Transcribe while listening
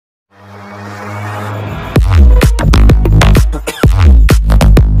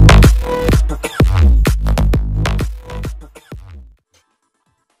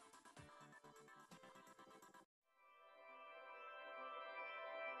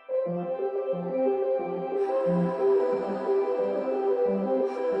Blue,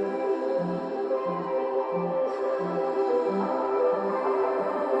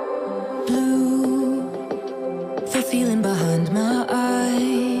 the feeling behind my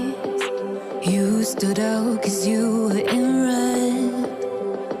eyes. You stood out 'cause you were in red.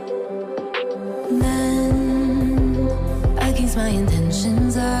 Then, against my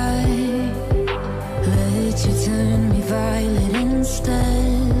intentions, I let you turn me violet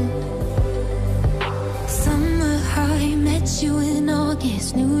instead. Summer high, met you in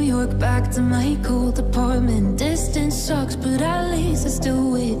August. New York, back to my cold apartment. Distance sucks, but at least I'm still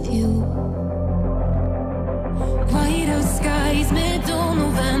with you. White out skies, middle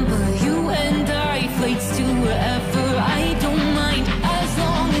November. You and I, flights to wherever. I don't mind, as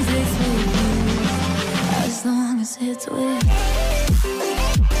long as it's with you. As long as it's with you.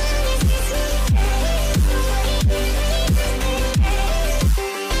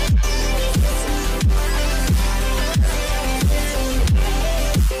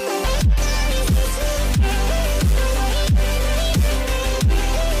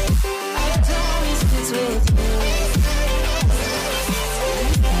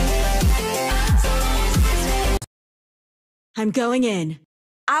 I'm going in.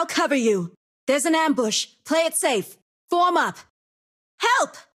 I'll cover you. There's an ambush. Play it safe. Form up.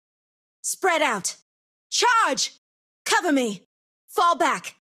 Help! Spread out. Charge! Cover me. Fall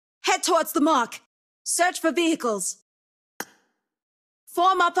back. Head towards the mark. Search for vehicles.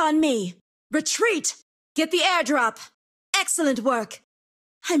 Form up on me. Retreat! Get the airdrop. Excellent work.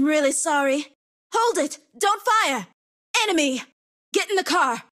 I'm really sorry. Hold it! Don't fire! Enemy! Get in the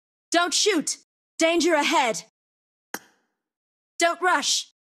car. Don't shoot. Danger ahead. Don't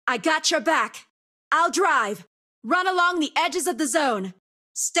rush. I got your back. I'll drive. Run along the edges of the zone.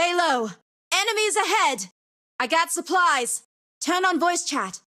 Stay low. Enemies ahead. I got supplies. Turn on voice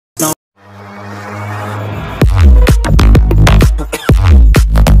chat.